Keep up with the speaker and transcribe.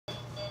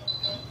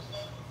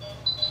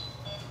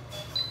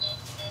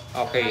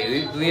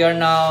Okay, we are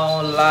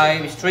now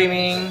live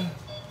streaming.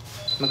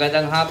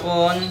 Magandang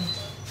hapon.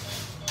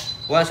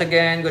 Once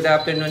again, good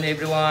afternoon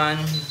everyone.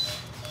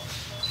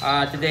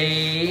 Today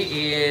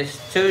is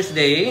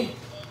Tuesday.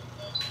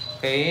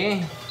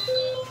 Okay.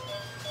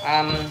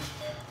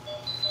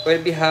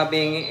 We'll be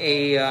having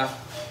a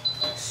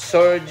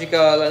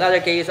another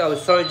case of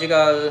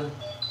surgical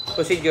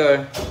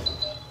procedure.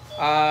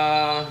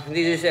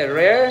 This is a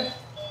rare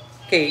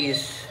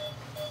case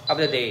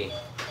of the day.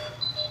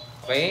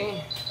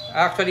 Okay.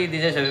 Actually,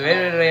 this is a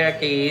very rare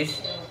case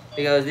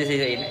because this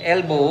is an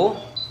elbow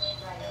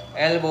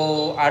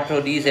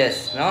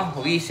arthodesis. No,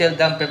 we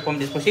seldom perform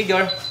this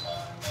procedure,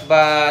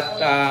 but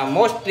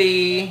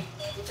mostly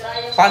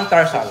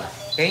pantarsal.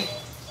 Okay,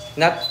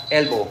 not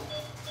elbow.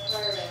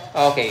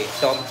 Okay,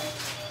 so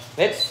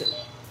let's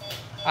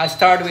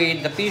start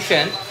with the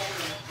patient.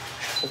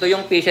 Ito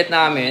yung patient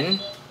namin.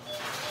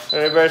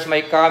 Reverse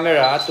my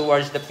camera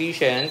towards the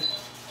patient.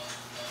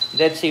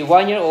 Let's see,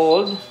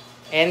 1-year-old,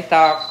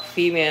 intact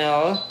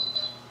female.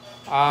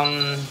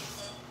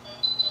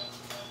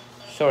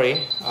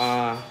 Sorry,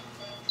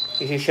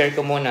 i-share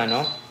ko muna,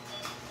 no?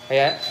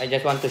 Kaya I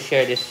just want to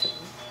share this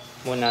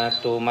muna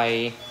to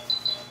my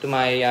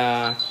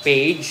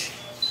page.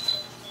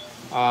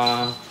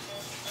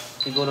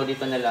 Siguro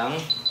dito na lang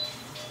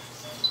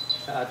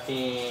sa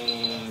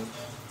ating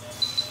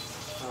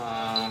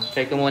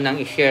try ko munang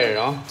i-share,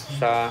 no,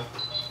 sa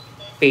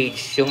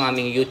page yung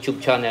aming YouTube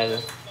channel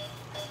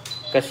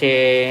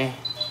kasi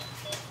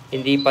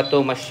hindi pa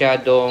to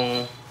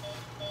masyadong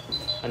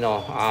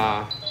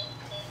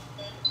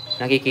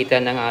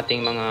nakikita ng ating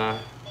mga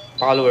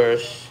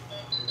followers.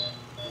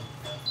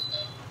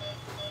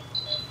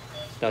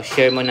 So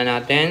share muna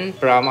natin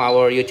from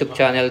our YouTube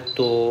channel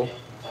to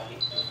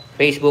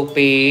Facebook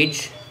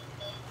page.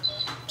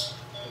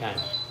 Yan.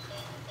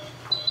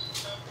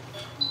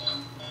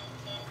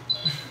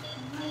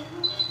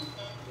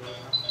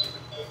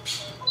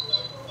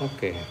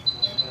 Okay.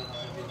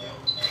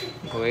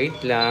 Wait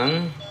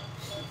lang.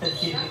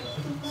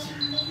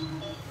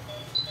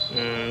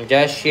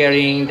 Just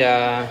sharing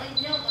the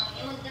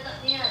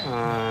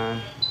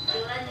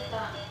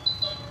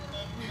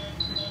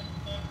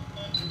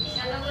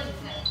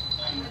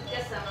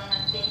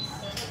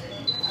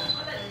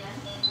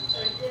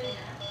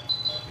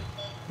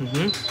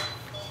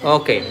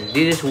Okay,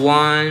 this is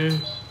one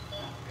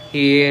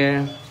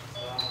here.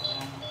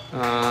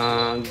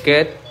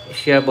 Get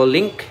shareable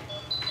link.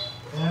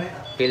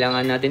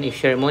 Kailangan natin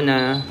i-share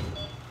muna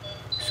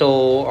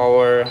so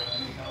our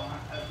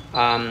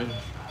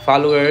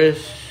followers,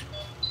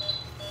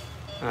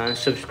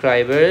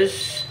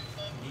 subscribers,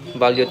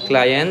 valued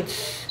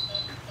clients,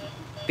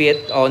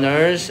 pet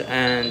owners,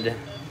 and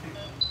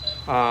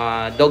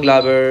dog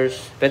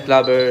lovers, pet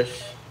lovers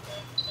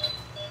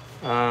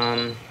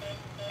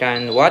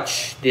can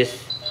watch this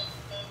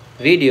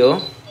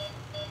video.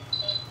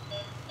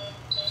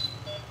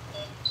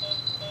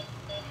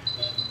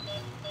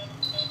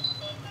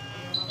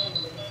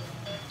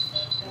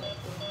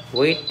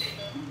 Wait.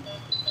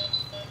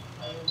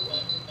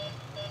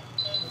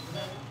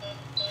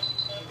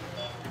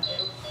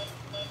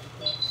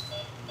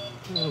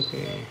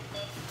 Okay.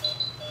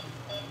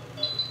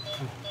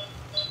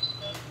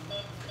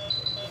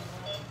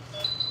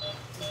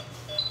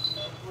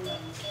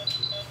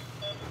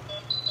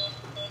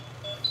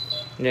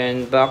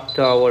 Then back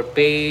to our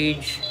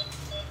page.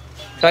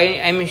 So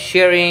I'm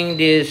sharing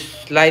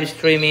this live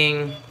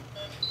streaming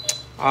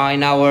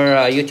in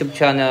our YouTube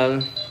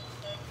channel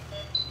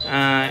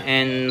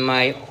and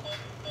my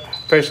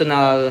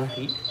personal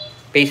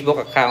Facebook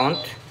account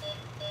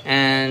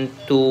and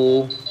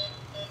to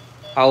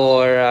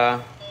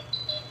our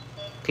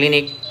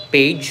clinic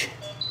page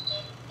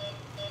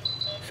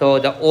so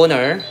the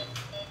owner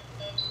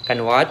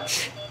can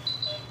watch,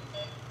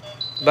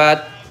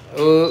 but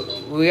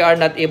we are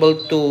not able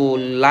to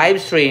live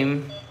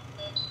stream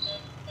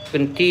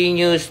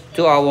continues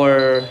to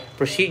our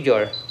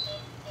procedure.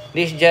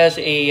 This is just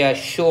a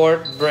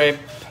short brief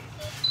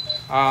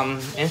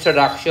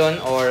introduction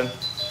or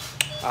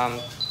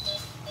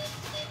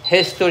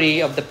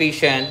history of the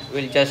patient.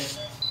 We'll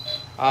just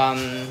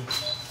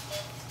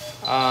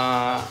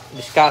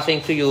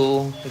discussing to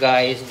you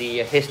guys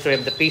the history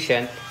of the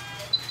patient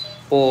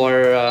for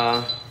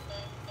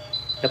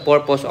the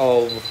purpose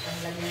of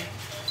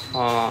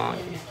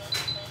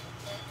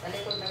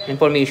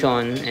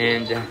information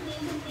and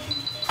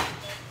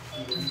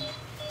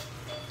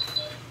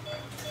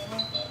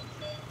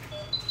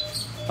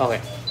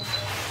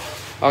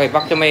okay,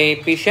 back to my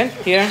patient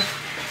here.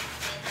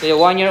 The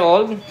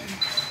 1-year-old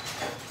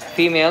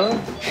female,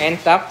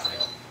 intact,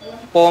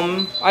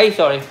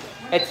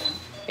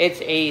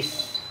 it's a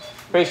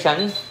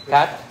Persian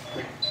cat.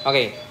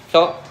 Okay,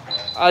 so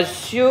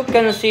as you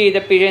can see, the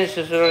patient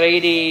is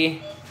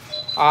already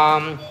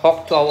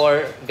hooked to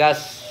our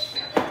gas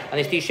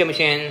anesthesia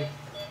machine,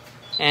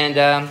 and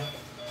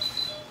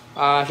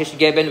she's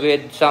given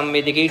with some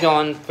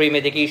medication,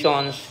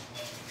 pre-medications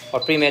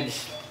or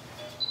pre-meds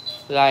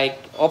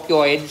like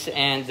opioids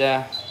and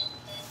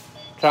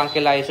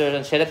tranquilizers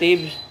and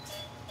sedatives.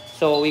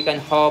 so we can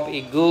have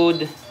a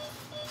good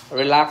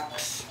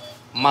relaxed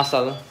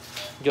muscle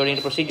during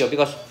the procedure,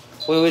 because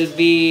we will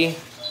be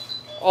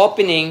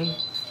opening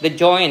the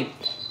joint,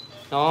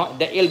 no,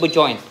 the elbow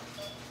joint,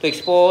 to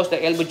expose the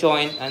elbow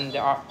joint and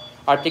the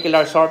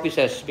articular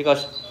surfaces,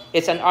 because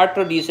it's an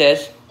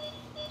arthrodesis.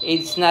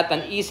 It's not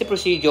an easy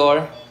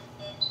procedure.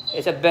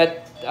 It's a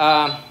bit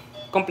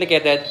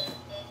complicated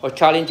or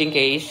challenging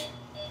case.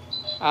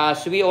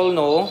 As we all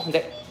know,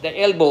 the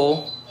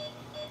elbow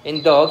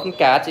in dogs and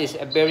cats is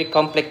a very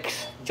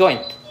complex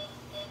joint.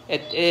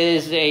 It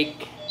is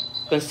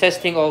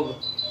consisting of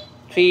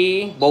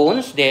 3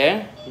 bones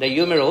there: the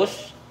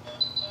humerus,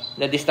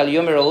 the distal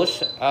humerus,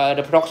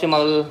 the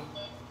proximal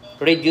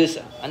radius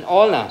and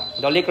ulna,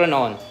 the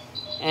olecranon.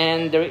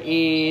 And there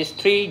is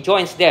 3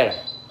 joints there.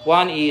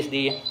 One is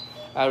the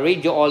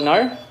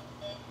radio-ulnar,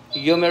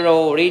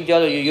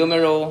 humero-radial,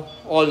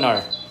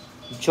 humero-ulnar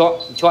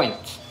joint.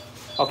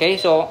 Okay,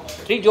 so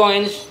 3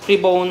 joints, 3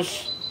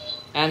 bones,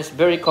 and it's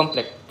very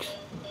complex.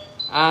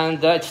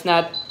 And it's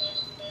not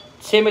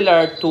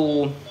similar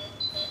to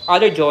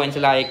other joints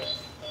like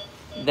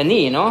the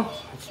knee, no?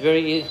 It's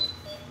very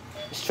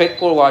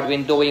straightforward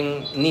when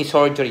doing knee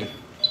surgery.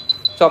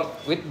 So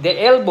with the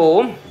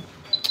elbow,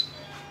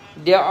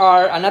 there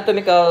are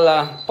anatomical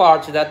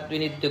parts that we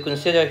need to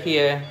consider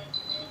here.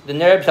 The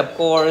nerves, of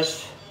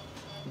course,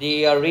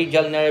 the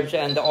radial nerves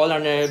and the ulnar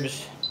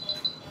nerves,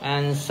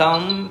 and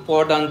some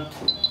important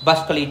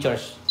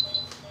vasculatures,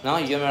 no?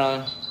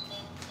 Humeral,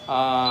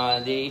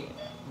 the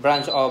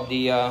branch of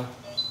the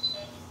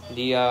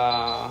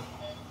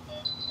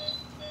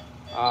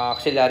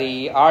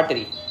axillary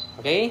artery.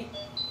 Okay,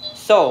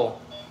 so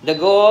the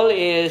goal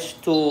is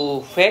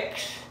to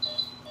fix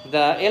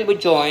the elbow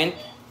joint.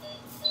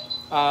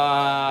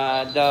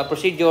 The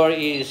procedure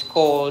is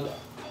called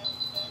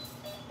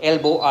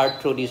elbow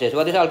arthrodesis.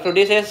 What is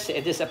arthrodesis?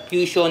 It is a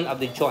fusion of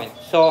the joint.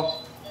 So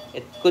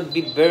it could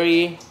be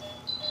very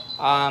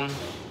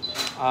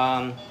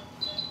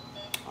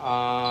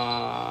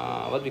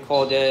what we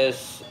call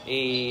this,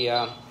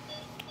 a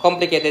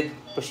complicated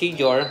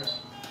procedure.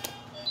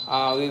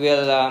 We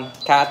will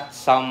cut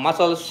some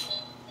muscles,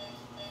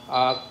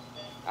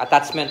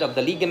 attachment of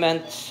the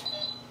ligaments,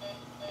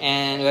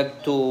 and we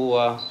have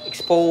to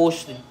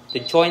expose the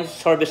joint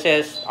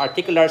surfaces,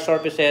 articular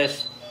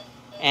surfaces,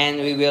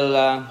 and we will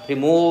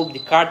remove the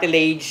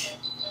cartilage,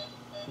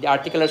 the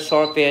articular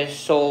surface,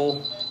 so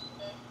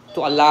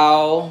to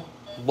allow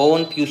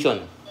bone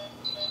fusion.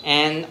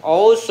 And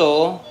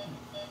also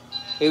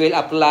we will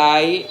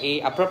apply a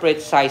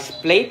appropriate size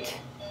plate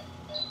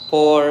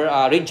for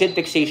rigid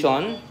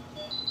fixation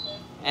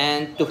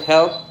and to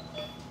help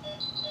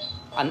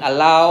and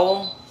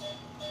allow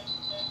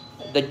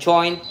the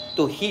joint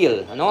to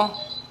heal, ano?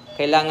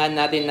 Kailangan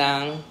natin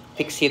ng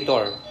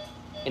fixator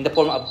in the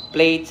form of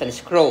plates and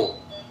screw.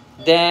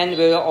 Then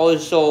we will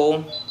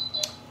also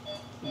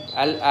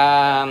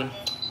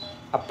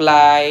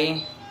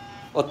apply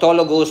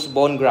autologous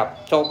bone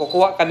graft. So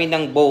kukuha kami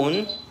ng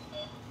bone,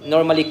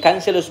 normally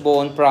cancellous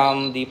bone,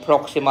 from the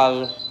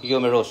proximal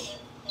humerus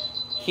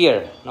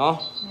here, no?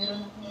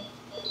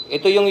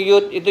 Ito yung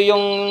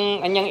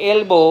kanyang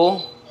elbow,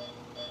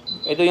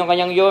 ito yung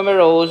kanyang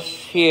humerus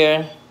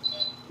here,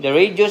 the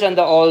radius and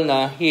the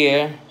ulna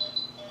here,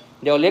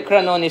 the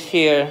olecranon is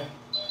here.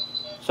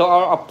 So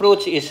our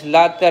approach is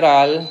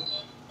lateral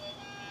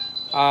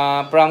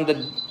from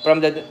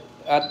the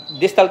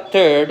distal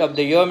third of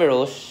the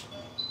humerus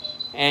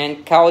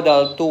and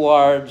caudal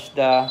towards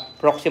the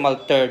proximal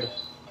third,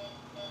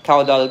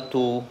 caudal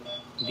to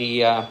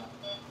the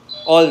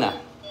ulna.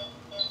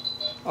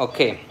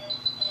 Okay,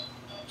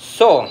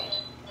 so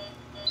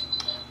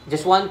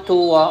just want to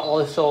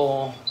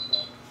also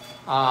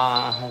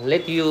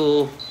let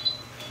you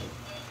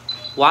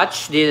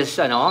watch this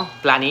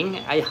planning.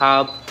 I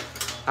have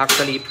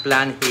actually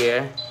planned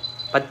here,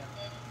 but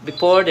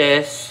before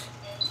this,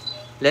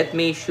 let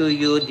me show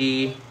you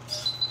the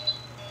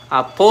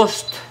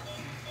post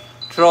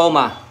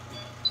trauma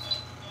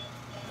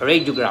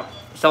radiograph.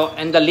 So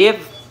in the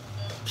left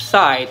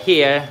side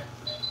here,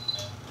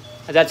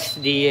 that's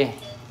the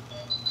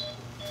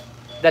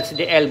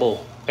elbow.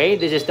 Okay,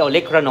 this is the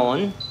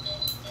olecranon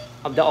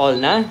of the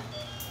ulna,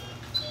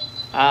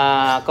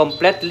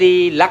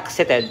 completely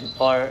luxated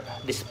or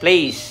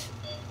displaced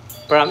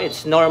from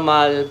its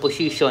normal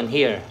position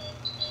here.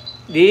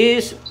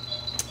 This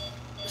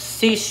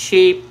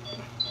C-shape,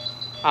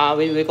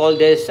 we call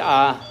this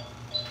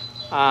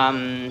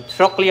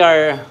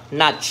trochlear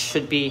notch,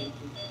 should be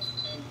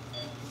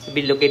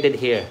located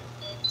here.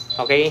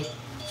 Okay,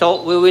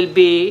 so we will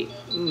be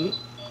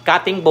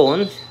cutting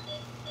bones,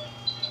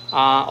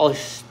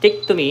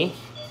 osteotomy,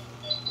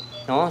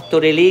 to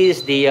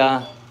release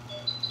the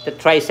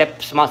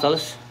triceps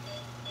muscles,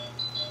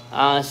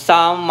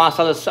 some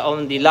muscles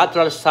on the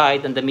lateral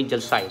side and the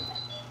medial side.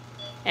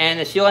 And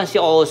as you can see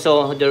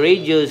also, the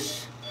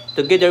radius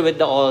together with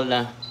the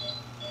ulna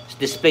is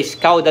displaced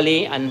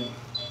caudally and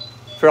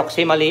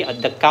proximally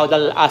at the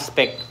caudal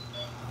aspect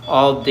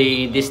of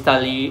the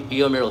distal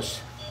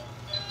humerus.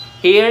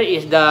 Here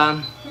is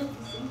the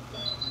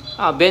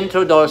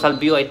Ventrodorsal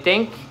view, I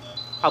think,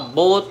 of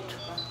both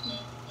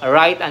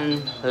right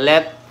and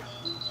left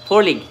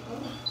foreleg.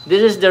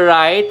 This is the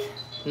right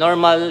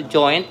normal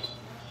joint,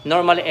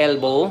 normal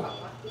elbow,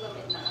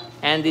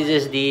 and this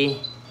is the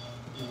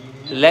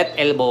left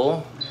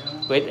elbow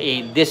with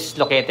a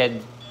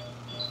dislocated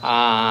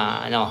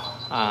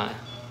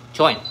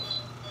joint.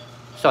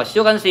 So as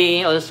you can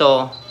see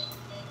also,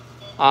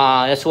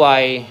 that's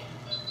why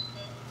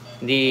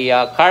the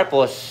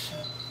carpus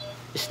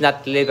is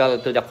not legal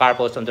to the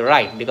carpus on the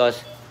right,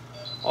 because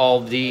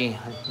of the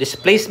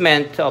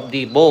displacement of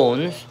the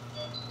bones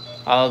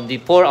of the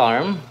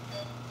forearm.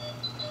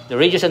 The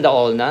radius and the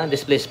ulna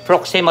displaced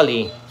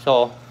proximally,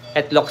 so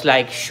it looks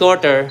like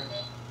shorter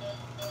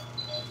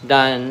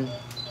than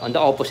on the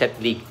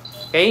opposite leg.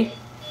 Okay,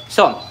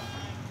 so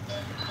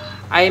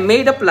I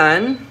made a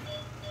plan,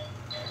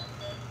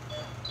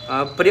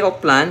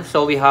 pre-op plan,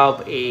 so we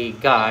have a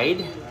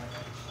guide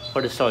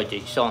for the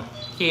surgery. So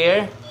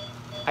here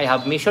I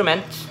have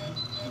measurements.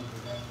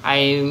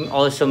 I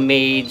also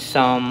made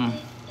some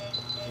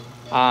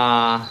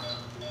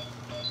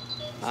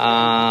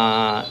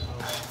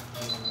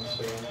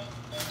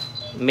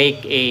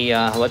make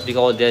a what we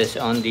call this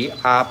on the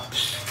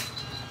apps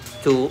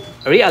to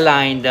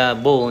realign the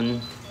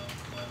bone,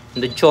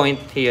 the joint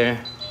here,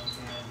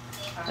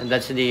 and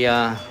that's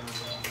the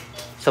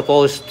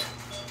supposed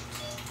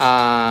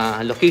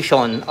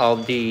location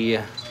of the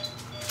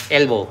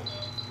elbow.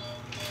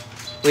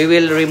 We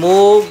will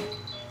remove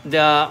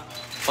the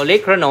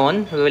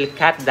olecranon, we will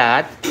cut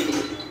that,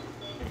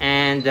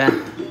 and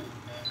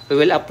we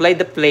will apply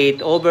the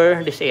plate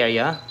over this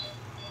area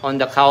on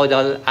the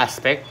caudal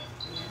aspect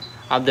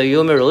of the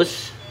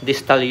humerus,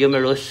 distal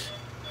humerus,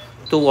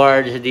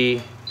 towards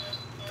the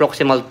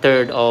proximal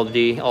third of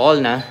the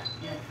ulna,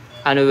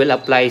 and we will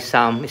apply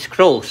some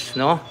screws,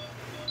 no?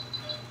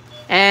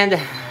 And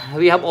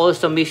we have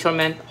also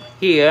measurement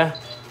here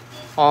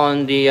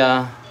on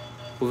the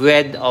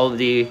width of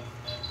the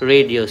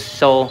radius,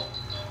 so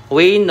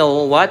we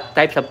know what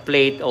types of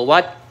plate or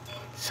what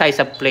size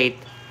of plate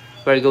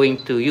we're going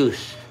to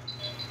use.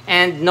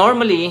 And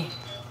normally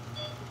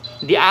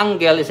the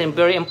angle is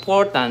very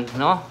important,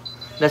 no?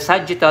 The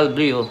sagittal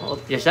view,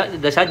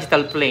 the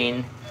sagittal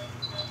plane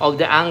of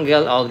the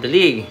angle of the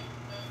leg.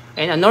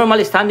 In a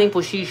normal standing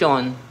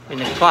position in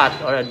a cat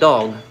or a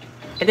dog,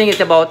 I think it's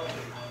about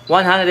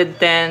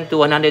 110 to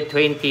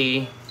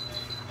 120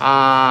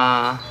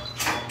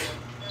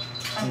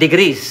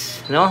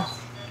 degrees, no?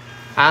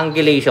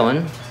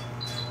 Angulation.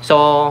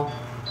 So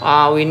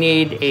we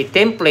need a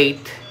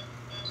template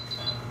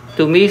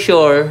to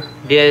measure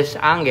this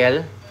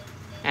angle,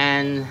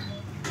 and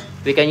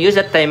we can use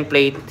a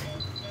template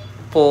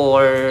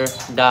for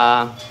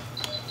the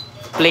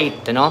plate,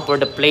 you know, for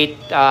the plate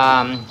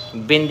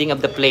bending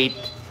of the plate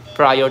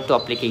prior to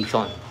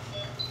application.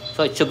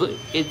 So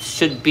it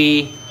should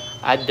be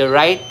at the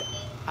right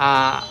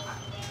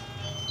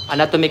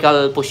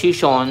anatomical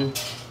position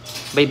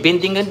by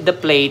bending the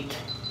plate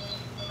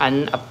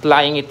and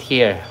applying it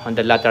here on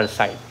the lateral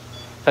side.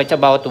 So it's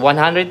about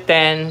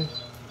 110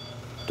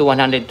 to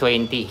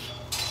 120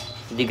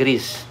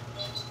 degrees.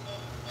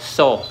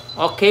 So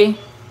okay,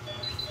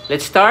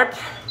 let's start,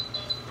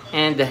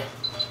 and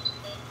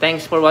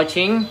thanks for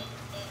watching.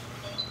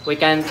 We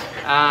can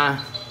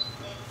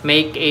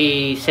make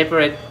a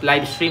separate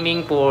live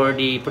streaming for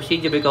the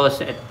procedure because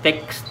it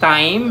takes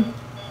time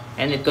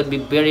and it could be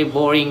very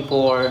boring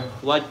for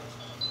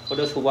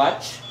those who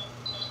watch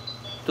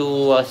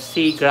to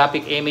see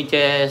graphic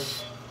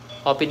images,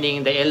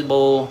 opening the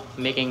elbow,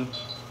 making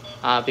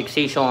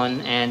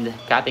fixation and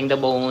cutting the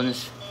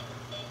bones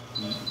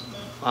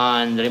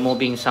and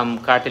removing some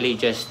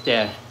cartilages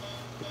there.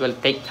 It will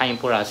take time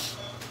for us.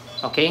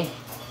 Okay,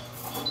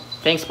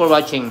 thanks for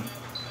watching.